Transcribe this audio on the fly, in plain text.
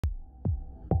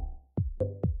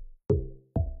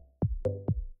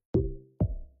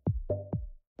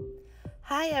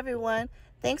Hi everyone,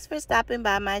 thanks for stopping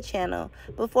by my channel.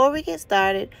 Before we get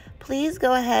started, please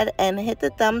go ahead and hit the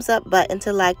thumbs up button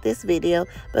to like this video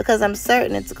because I'm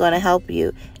certain it's going to help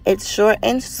you. It's short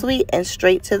and sweet and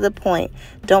straight to the point.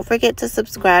 Don't forget to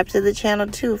subscribe to the channel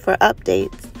too for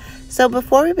updates. So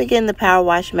before we begin the power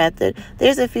wash method,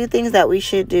 there's a few things that we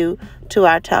should do to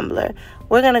our tumbler.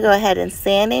 We're going to go ahead and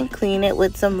sand and clean it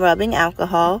with some rubbing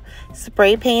alcohol,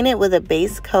 spray paint it with a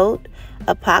base coat,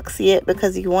 epoxy it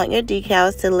because you want your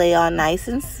decals to lay on nice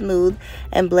and smooth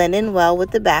and blend in well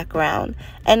with the background.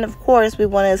 And of course, we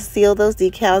want to seal those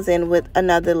decals in with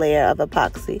another layer of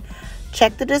epoxy.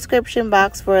 Check the description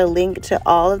box for a link to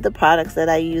all of the products that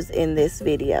I use in this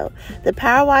video. The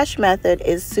power wash method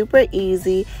is super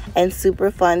easy and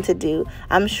super fun to do.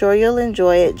 I'm sure you'll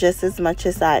enjoy it just as much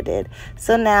as I did.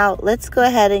 So now let's go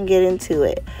ahead and get into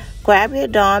it. Grab your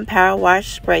Dawn Power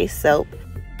Wash Spray soap.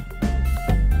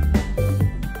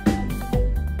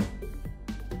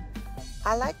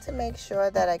 I like to make sure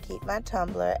that I keep my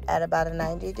tumbler at about a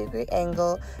 90-degree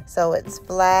angle so it's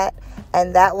flat,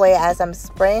 and that way as I'm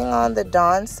spraying on the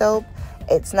Dawn soap,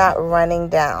 it's not running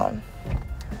down.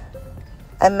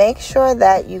 And make sure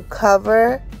that you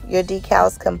cover your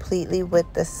decals completely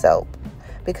with the soap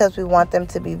because we want them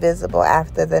to be visible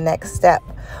after the next step,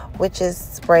 which is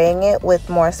spraying it with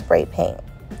more spray paint.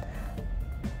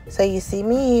 So you see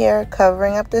me here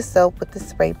covering up the soap with the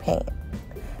spray paint,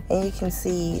 and you can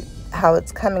see how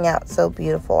it's coming out so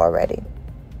beautiful already.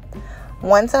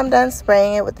 Once I'm done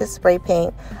spraying it with the spray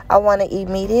paint, I want to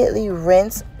immediately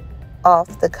rinse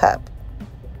off the cup.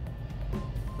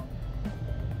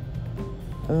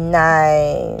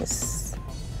 Nice.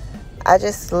 I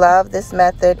just love this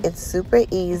method. It's super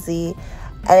easy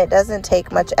and it doesn't take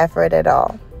much effort at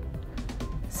all.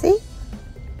 See?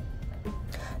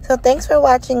 So thanks for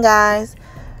watching, guys.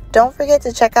 Don't forget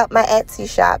to check out my Etsy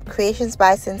shop, Creations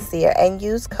by Sincere, and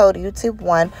use code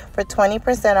YouTube1 for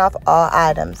 20% off all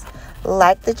items.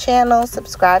 Like the channel,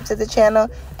 subscribe to the channel,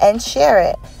 and share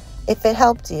it if it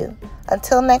helped you.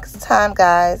 Until next time,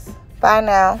 guys. Bye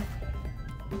now.